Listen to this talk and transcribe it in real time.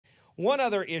One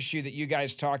other issue that you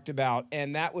guys talked about,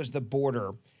 and that was the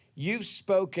border. You've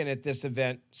spoken at this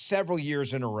event several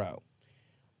years in a row.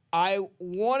 I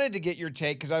wanted to get your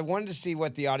take because I wanted to see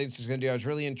what the audience was going to do. I was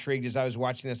really intrigued as I was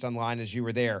watching this online as you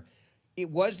were there.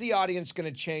 Was the audience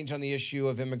going to change on the issue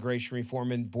of immigration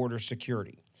reform and border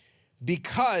security?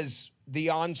 Because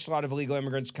the onslaught of illegal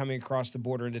immigrants coming across the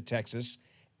border into Texas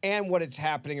and what it's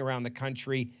happening around the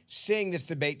country, seeing this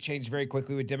debate change very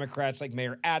quickly with Democrats like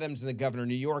Mayor Adams and the governor of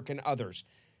New York and others.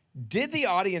 Did the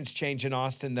audience change in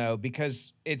Austin, though?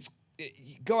 Because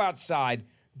go outside,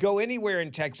 go anywhere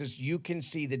in Texas, you can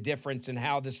see the difference in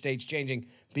how the state's changing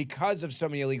because of so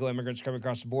many illegal immigrants coming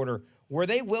across the border. Were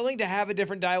they willing to have a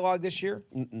different dialogue this year?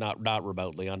 Not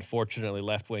remotely. Unfortunately,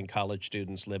 left-wing college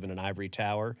students live in an ivory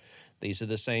tower. These are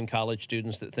the same college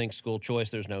students that think school choice,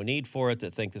 there's no need for it,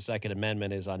 that think the Second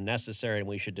Amendment is unnecessary and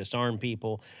we should disarm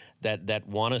people, that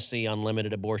want to see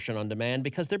unlimited abortion on demand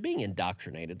because they're being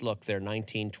indoctrinated. Look, they're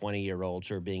 19, 20-year-olds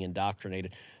who are being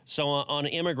indoctrinated. So on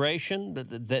immigration,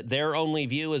 their only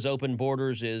view as open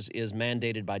borders is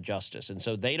mandated by justice. And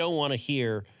so they don't want to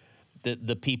hear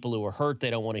the people who are hurt.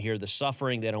 They don't want to hear the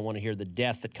suffering. They don't want to hear the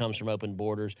death that comes from open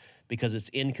borders because it's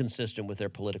inconsistent with their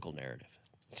political narrative.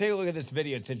 Take a look at this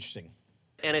video. It's interesting.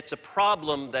 And it's a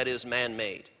problem that is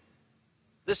man-made.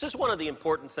 This is one of the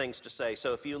important things to say.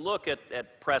 So if you look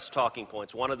at press talking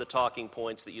points, one of the talking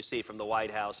points that you see from the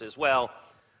White House is, well,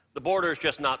 the border is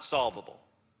just not solvable.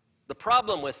 The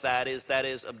problem with that is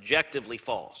objectively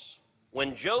false.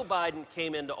 When Joe Biden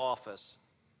came into office,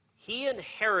 he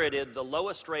inherited the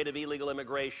lowest rate of illegal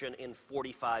immigration in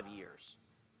 45 years.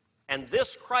 And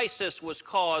this crisis was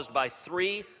caused by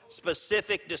three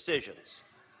specific decisions.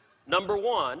 Number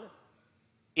one,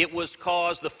 it was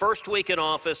caused the first week in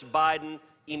office, Biden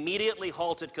immediately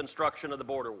halted construction of the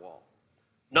border wall.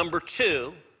 Number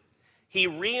two, he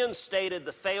reinstated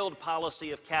the failed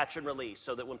policy of catch and release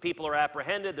so that when people are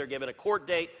apprehended, they're given a court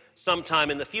date.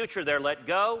 Sometime in the future, they're let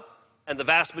go, and the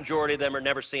vast majority of them are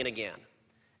never seen again.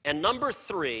 And number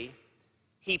three,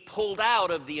 he pulled out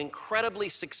of the incredibly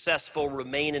successful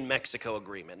Remain in Mexico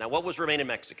agreement. Now, what was Remain in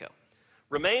Mexico?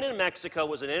 Remain in Mexico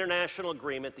was an international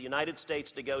agreement the United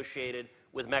States negotiated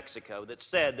with Mexico that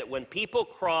said that when people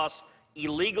cross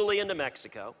illegally into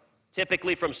Mexico,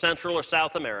 typically from Central or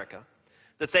South America,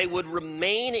 that they would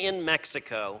remain in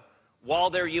Mexico while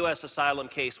their U.S. asylum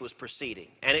case was proceeding.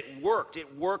 And it worked.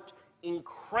 It worked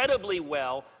incredibly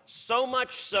well, so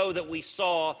much so that we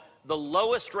saw the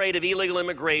lowest rate of illegal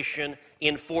immigration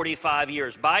in 45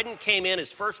 years. Biden came in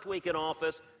his first week in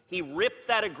office. He ripped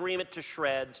that agreement to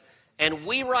shreds. And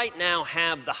we right now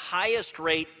have the highest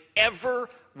rate ever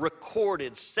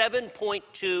recorded.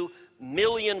 7.2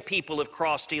 million people have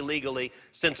crossed illegally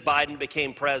since Biden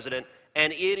became president,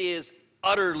 and it is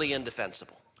utterly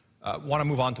indefensible. Want to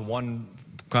move on to one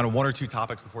or two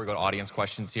topics before we go to audience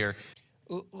questions here.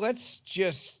 Let's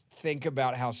just think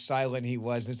about how silent he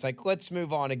was. It's like, let's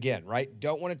move on again, right?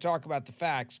 Don't want to talk about the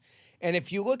facts. And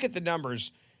if you look at the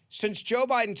numbers, since Joe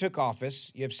Biden took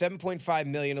office, you have 7.5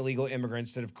 million illegal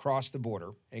immigrants that have crossed the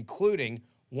border, including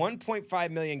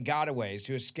 1.5 million gotaways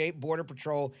who escaped Border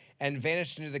Patrol and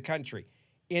vanished into the country.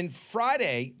 In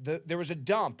Friday, there was a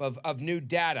dump of new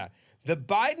data. The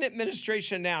Biden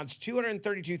administration announced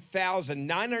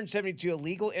 232,972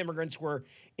 illegal immigrants were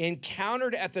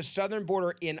encountered at the southern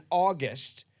border in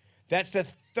August. That's the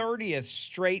 30th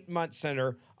straight month,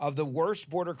 Senator, of the worst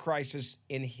border crisis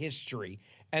in history,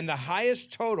 and the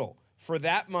highest total for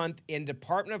that month in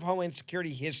Department of Homeland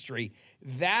Security history.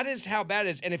 That is how bad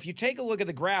it is. And if you take a look at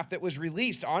the graph that was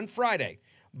released on Friday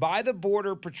by the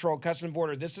Border Patrol, Customs and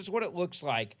Border, this is what it looks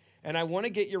like. And I want to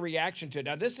get your reaction to it.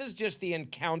 Now, this is just the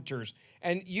encounters,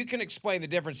 and you can explain the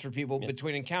difference for people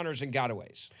between encounters and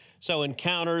gotaways. So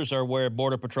encounters are where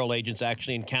Border Patrol agents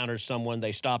actually encounter someone,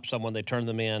 they stop someone, they turn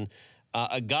them in.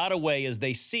 A gotaway is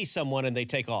they see someone and they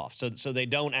take off. So they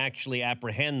don't actually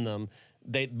apprehend them,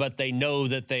 but they know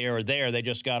that they are there. They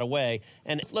just got away.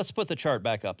 And let's put the chart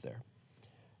back up there.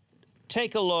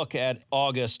 Take a look at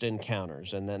August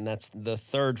encounters, and then that's the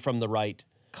third from the right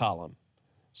column.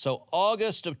 So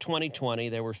August of 2020,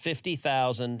 there were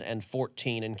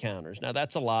 50,014 encounters. Now,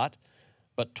 that's a lot,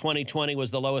 but 2020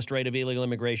 was the lowest rate of illegal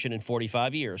immigration in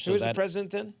 45 years. Who was the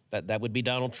president then? That would be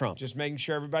Donald Trump. Just making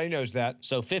sure everybody knows that.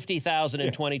 So 50,000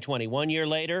 in 2020. 1 year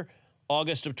later,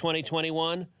 August of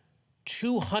 2021,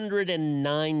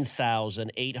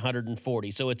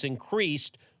 209,840. So it's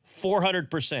increased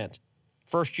 400%.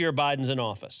 First year Biden's in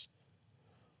office.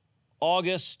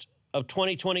 August of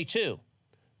 2022,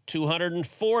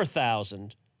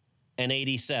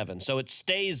 204,087. So it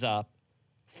stays up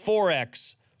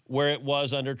 4x where it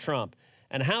was under Trump.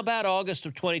 And how about August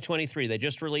of 2023? They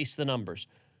just released the numbers.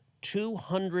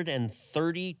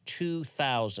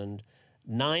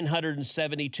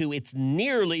 232,972. It's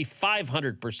nearly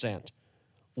 500%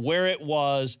 where it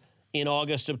was in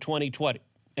August of 2020.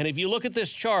 And if you look at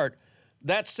this chart,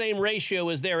 that same ratio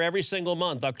is there every single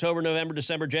month, October, November,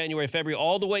 December, January, February,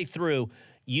 all the way through.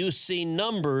 You see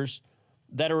numbers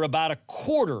that are about a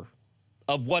quarter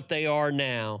of what they are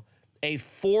now, a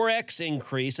 4x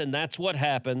increase, and that's what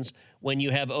happens when you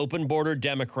have open border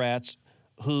Democrats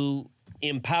who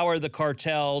empower the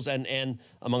cartels and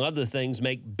among other things,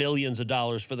 make billions of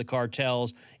dollars for the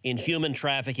cartels in human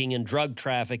trafficking and drug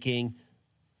trafficking,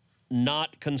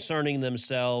 not concerning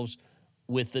themselves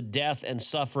with the death and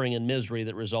suffering and misery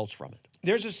that results from it.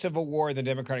 There's a civil war in the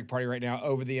Democratic Party right now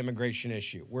over the immigration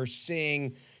issue. We're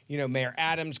seeing, Mayor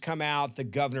Adams come out, the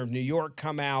governor of New York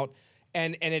come out,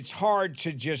 and it's hard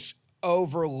to just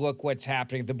overlook what's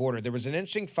happening at the border. There was an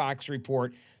interesting Fox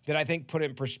report that I think put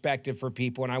it in perspective for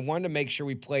people, and I wanted to make sure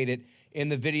we played it in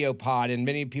the video pod, and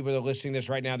many people that are listening to this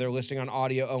right now, they're listening on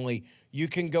audio only. You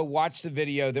can go watch the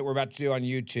video that we're about to do on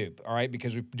YouTube, all right,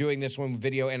 because we're doing this one with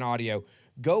video and audio.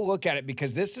 Go look at it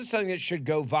because this is something that should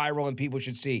go viral and people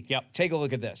should see. Yep. Take a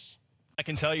look at this. I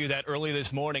can tell you that early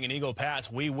this morning in Eagle Pass,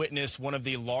 we witnessed one of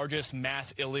the largest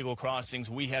mass illegal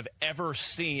crossings we have ever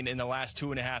seen in the last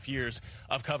 2.5 years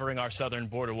of covering our southern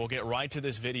border. We'll get right to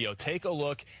this video. Take a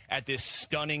look at this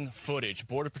stunning footage.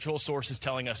 Border Patrol sources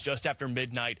telling us just after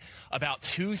midnight, about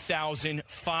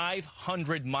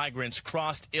 2,500 migrants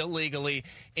crossed illegally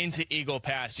into Eagle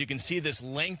Pass. You can see this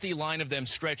lengthy line of them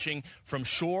stretching from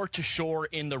shore to shore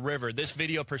in the river. This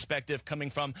video perspective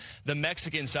coming from the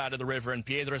Mexican side of the river in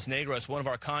Piedras Negras. One of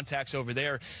our contacts over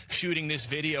there shooting this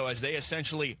video as they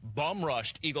essentially bum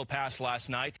rushed Eagle Pass last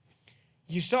night.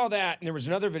 You saw that, and there was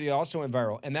another video also went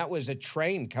viral, and that was a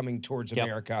train coming towards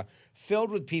America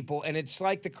filled with people, and it's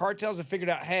like the cartels have figured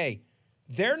out, hey,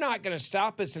 they're not going to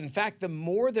stop us. In fact, the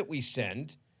more that we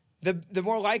send, the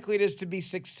more likely it is to be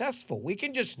successful. We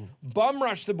can just bum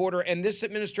rush the border, and this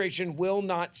administration will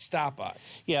not stop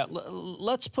us. Yeah,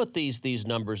 let's put these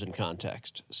numbers in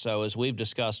context. So as we've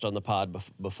discussed on the pod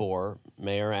before,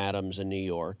 Mayor Adams in New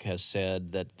York has said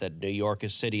that New York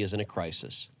City is in a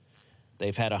crisis.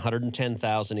 They've had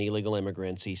 110,000 illegal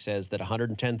immigrants. He says that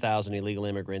 110,000 illegal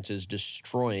immigrants is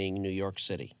destroying New York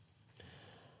City.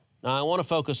 Now, I want to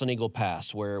focus on Eagle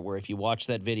Pass, where if you watch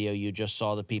that video, you just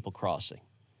saw the people crossing.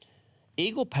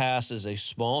 Eagle Pass is a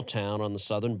small town on the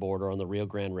southern border on the Rio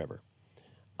Grande River.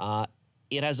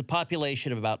 It has a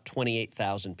population of about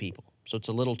 28,000 people, so it's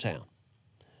a little town.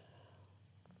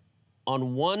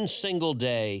 On one single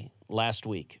day last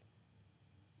week,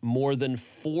 more than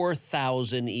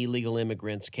 4,000 illegal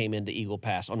immigrants came into Eagle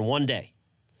Pass on one day.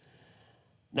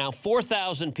 Now,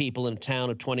 4,000 people in a town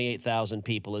of 28,000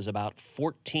 people is about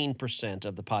 14%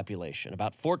 of the population.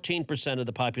 About 14% of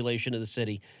the population of the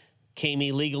city came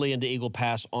illegally into Eagle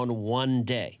Pass on one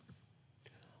day.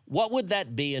 What would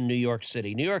that be in New York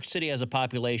City? New York City has a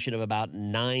population of about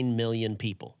 9 million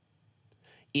people.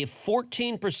 If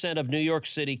 14% of New York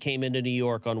City came into New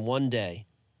York on one day,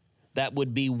 that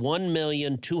would be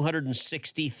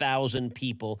 1,260,000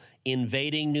 people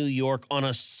invading New York on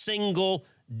a single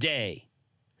day.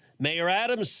 Mayor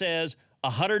Adams says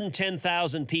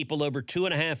 110,000 people over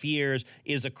 2.5 years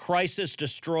is a crisis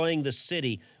destroying the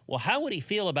city. Well, how would he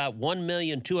feel about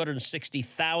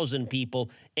 1,260,000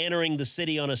 people entering the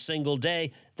city on a single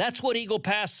day? That's what Eagle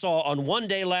Pass saw on one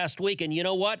day last week. And you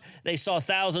know what? They saw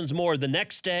thousands more the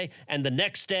next day and the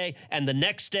next day and the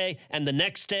next day and the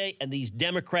next day. And these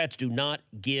Democrats do not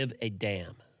give a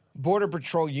damn. Border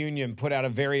Patrol Union put out a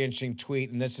very interesting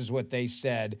tweet, and this is what they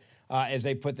said as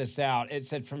they put this out. It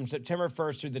said from September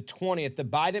 1st through the 20th, the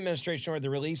Biden administration ordered the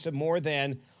release of more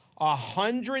than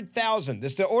 100,000.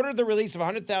 This is the order of the release of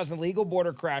 100,000 legal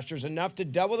border crashers, enough to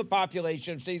double the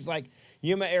population of cities like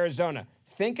Yuma, Arizona.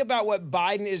 Think about what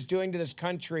Biden is doing to this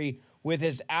country with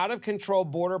his out-of-control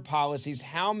border policies.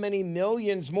 How many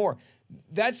millions more?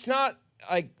 That's not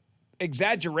like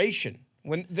exaggeration.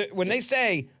 When they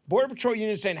say Border Patrol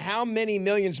Union is saying how many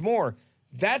millions more,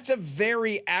 that's a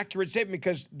very accurate statement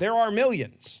because there are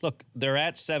millions. Look, they're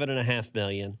at 7.5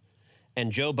 million,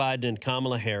 and Joe Biden and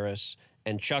Kamala Harris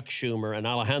and Chuck Schumer and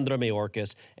Alejandro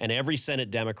Mayorkas and every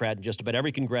Senate Democrat and just about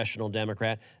every congressional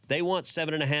Democrat, they want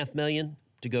 7.5 million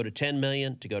to go to 10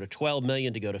 million, to go to 12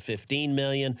 million, to go to 15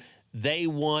 million. They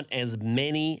want as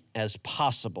many as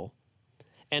possible.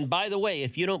 And by the way,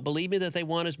 if you don't believe me that they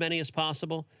want as many as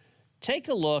possible, take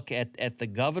a look at the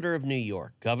governor of New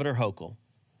York, Governor Hochul,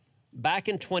 back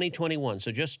in 2021,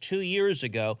 so just 2 years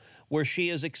ago, where she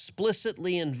is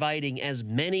explicitly inviting as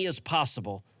many as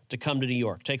possible to come to New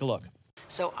York. Take a look.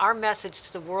 So our message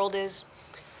to the world is,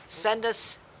 send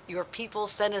us your people,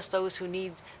 send us those who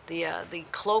need the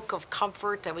cloak of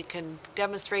comfort that we can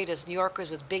demonstrate as New Yorkers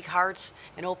with big hearts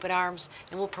and open arms,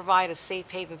 and we'll provide a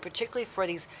safe haven, particularly for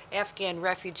these Afghan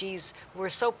refugees who are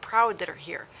so proud that are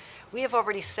here. We have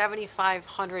already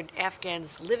 7,500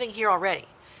 Afghans living here already,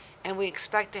 and we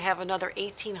expect to have another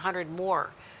 1,800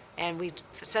 more. And we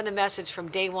send a message from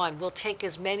day one. We'll take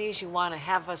as many as you want to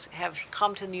have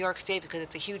come to New York State, because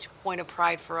it's a huge point of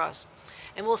pride for us.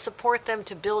 And we'll support them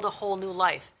to build a whole new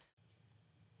life.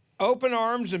 Open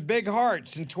arms and big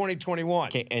hearts in 2021.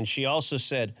 Okay, and she also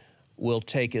said, we'll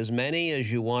take as many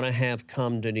as you want to have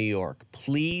come to New York.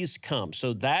 Please come.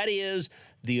 So that is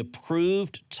the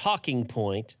approved talking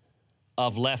point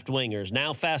of left-wingers.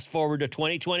 Now fast forward to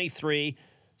 2023,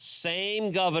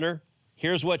 same governor.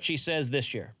 Here's what she says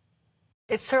this year.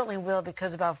 It certainly will,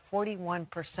 because about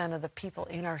 41% of the people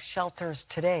in our shelters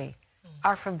today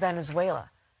are from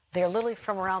Venezuela. They're literally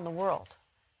from around the world,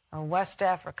 West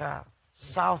Africa,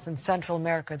 South and Central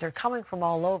America. They're coming from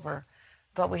all over,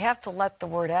 but we have to let the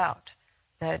word out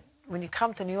that when you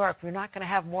come to New York, we're not going to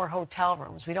have more hotel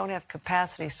rooms. We don't have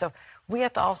capacity. So we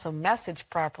have to also message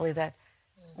properly that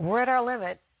we're at our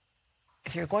limit.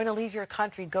 If you're going to leave your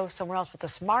country, go somewhere else. But the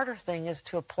smarter thing is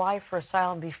to apply for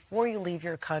asylum before you leave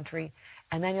your country,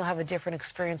 and then you'll have a different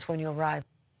experience when you arrive.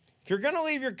 If you're going to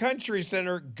leave your country,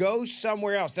 Senator, go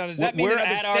somewhere else. Now, does that mean we're another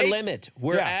at state? our limit?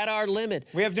 We're at our limit.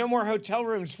 We have no more hotel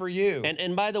rooms for you.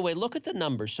 And by the way, look at the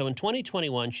numbers. So in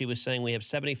 2021, she was saying we have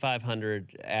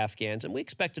 7,500 Afghans, and we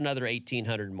expect another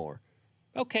 1,800 more.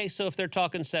 Okay, so if they're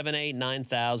talking 7, 8,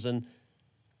 9,000,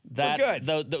 that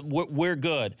we're good. We're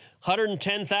good.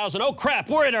 110,000. Oh crap,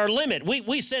 we're at our limit.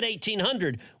 We said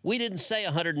 1,800. We didn't say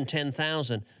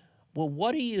 110,000. Well,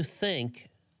 what do you think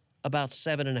about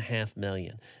 7.5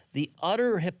 million? The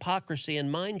utter hypocrisy, and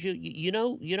mind you, you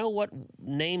know what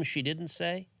name she didn't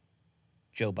say?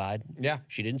 Joe Biden. Yeah.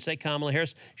 She didn't say Kamala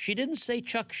Harris. She didn't say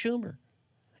Chuck Schumer.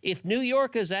 If New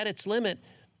York is at its limit,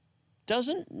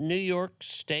 doesn't New York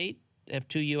State have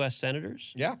 2 U.S.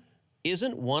 senators? Yeah.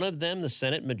 Isn't one of them the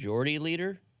Senate Majority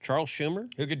Leader, Charles Schumer?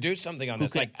 Who could do something on Who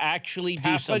this, could like actually do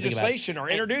pass something legislation about or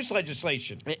it. introduce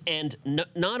legislation. And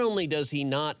not only does he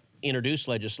not introduce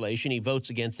legislation, he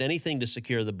votes against anything to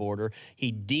secure the border.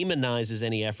 He demonizes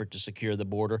any effort to secure the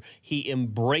border. He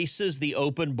embraces the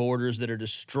open borders that are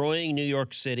destroying New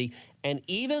York City. And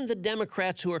even the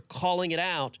Democrats who are calling it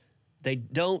out, they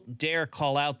don't dare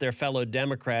call out their fellow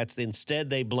Democrats. Instead,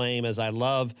 they blame, as I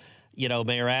love,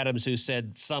 Mayor Adams, who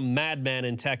said some madman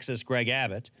in Texas, Greg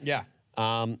Abbott. Yeah.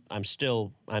 I'm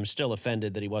still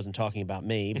offended that he wasn't talking about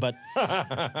me, but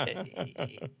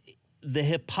the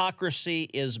hypocrisy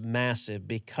is massive,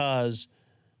 because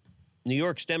New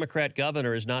York's Democrat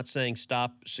governor is not saying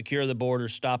stop, secure the border,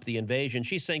 stop the invasion.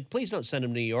 She's saying, please don't send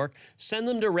them to New York. Send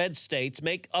them to red states.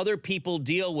 Make other people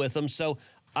deal with them so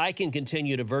I can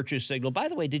continue to virtue signal. By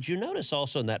the way, did you notice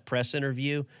also in that press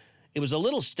interview, it was a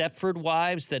little Stepford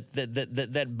Wives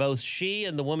that both she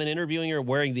and the woman interviewing her are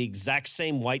wearing the exact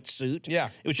same white suit. Yeah.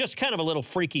 It was just kind of a little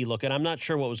freaky looking. I'm not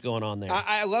sure what was going on there.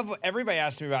 I love what everybody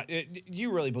asks me about. Do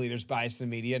you really believe there's bias in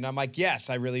the media? And I'm like, yes,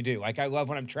 I really do. Like, I love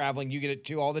when I'm traveling. You get it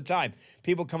too all the time.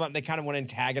 People come up and they kind of want to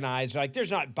antagonize. They're like,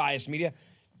 there's not biased media.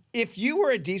 If you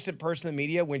were a decent person in the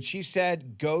media, when she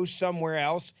said go somewhere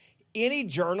else, any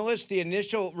journalist, the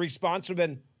initial response would have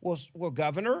been, well,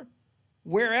 Governor,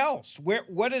 where else?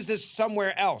 What is this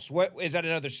somewhere else? What is that,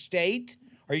 another state?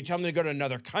 Are you telling me to go to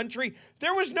another country?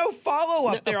 There was no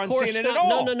follow-up there on CNN at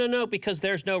all. No, because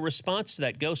there's no response to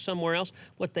that. Go somewhere else.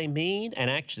 What they mean, and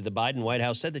actually the Biden White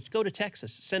House said that, go to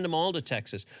Texas. Send them all to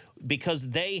Texas, because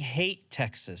they hate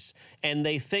Texas. And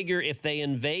they figure if they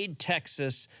invade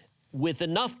Texas with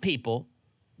enough people,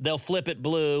 they'll flip it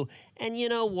blue. And you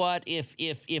know what? If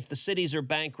the cities are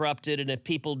bankrupted, and if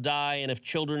people die, and if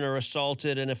children are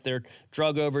assaulted, and if there are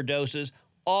drug overdoses,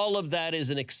 all of that is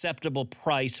an acceptable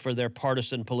price for their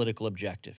partisan political objective.